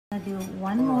do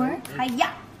one more.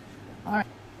 Hiya! All right.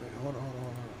 Wait, hold on.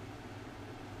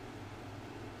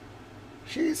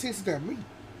 She didn't taste that meat.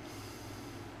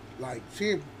 Like, she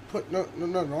didn't put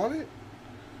nothing on it.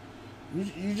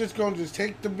 You just gonna just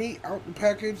take the meat out the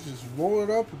package, just roll it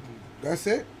up, and that's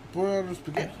it? Put it on the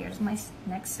spaghetti. Okay, here's my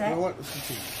next set. You know what? Let's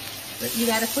continue. You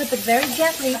gotta flip it very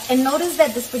gently. And notice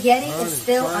that the spaghetti is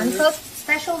still uncooked.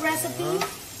 Special recipe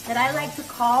that I like to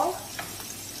call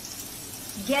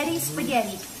Getti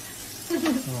spaghetti.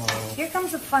 Here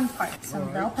comes the fun part.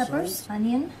 Some bell peppers,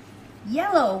 onion,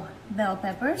 yellow bell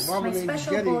peppers, my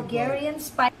special Getti, Bulgarian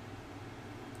spice.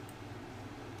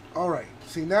 Alright,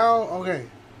 see now, okay,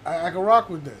 I can rock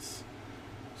with this.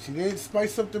 She didn't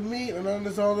spice up the meat and none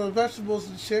of all the vegetables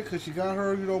and shit because she got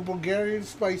her, you know, Bulgarian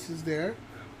spices there.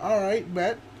 Alright,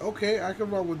 bet. Okay, I can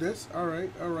roll with this.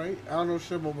 Alright. I don't know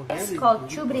shit about Bulgarian. It's called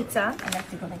chubrica. I like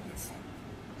to go like this.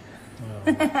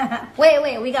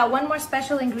 Wait, we got one more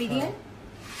special ingredient.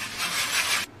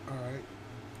 Alright.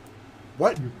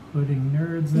 What? You're putting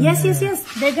nerds in Yes. there.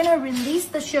 They're gonna release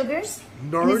the sugars.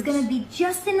 Nerds? And it's gonna be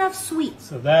just enough sweet.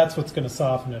 So that's what's going to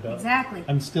soften it up. Exactly.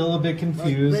 I'm still a bit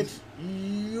confused. Like,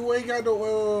 bitch, you ain't got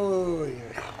no... Wait.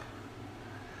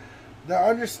 Now,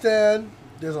 understand,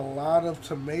 there's a lot of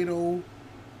tomato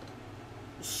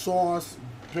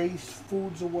sauce-based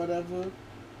foods or whatever.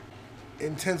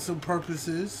 Intensive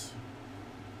purposes.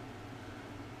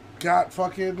 Got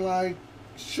fucking, like,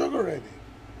 sugar in it.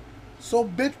 So,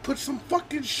 bitch, put some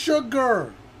fucking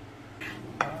sugar.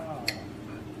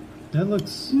 That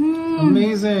looks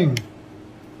amazing.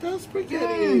 That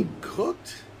spaghetti ain't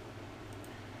cooked.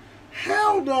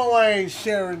 Hell no, I ain't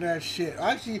sharing that shit.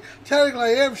 Actually, technically I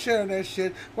am sharing that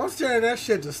shit. But I'm sharing that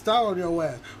shit to style on your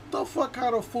ass. What the fuck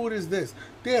kind of food is this?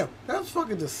 Damn, that's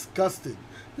fucking disgusting.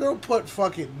 You don't put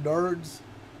fucking nerds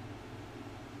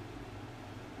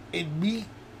in meat.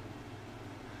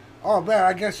 Oh man,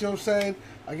 I guess you know what I'm saying?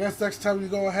 I guess next time you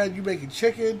go ahead, you making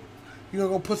chicken. You're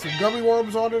gonna go put some gummy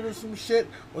worms on it or some shit,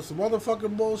 or some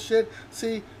otherfucking bullshit.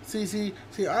 See,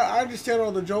 I understand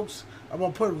all the jokes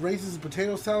about putting raisins in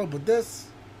potato salad, but this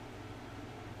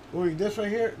right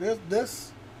here,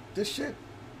 this shit,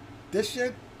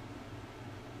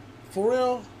 for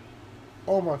real,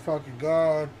 oh my fucking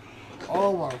god,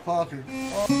 oh my fucking,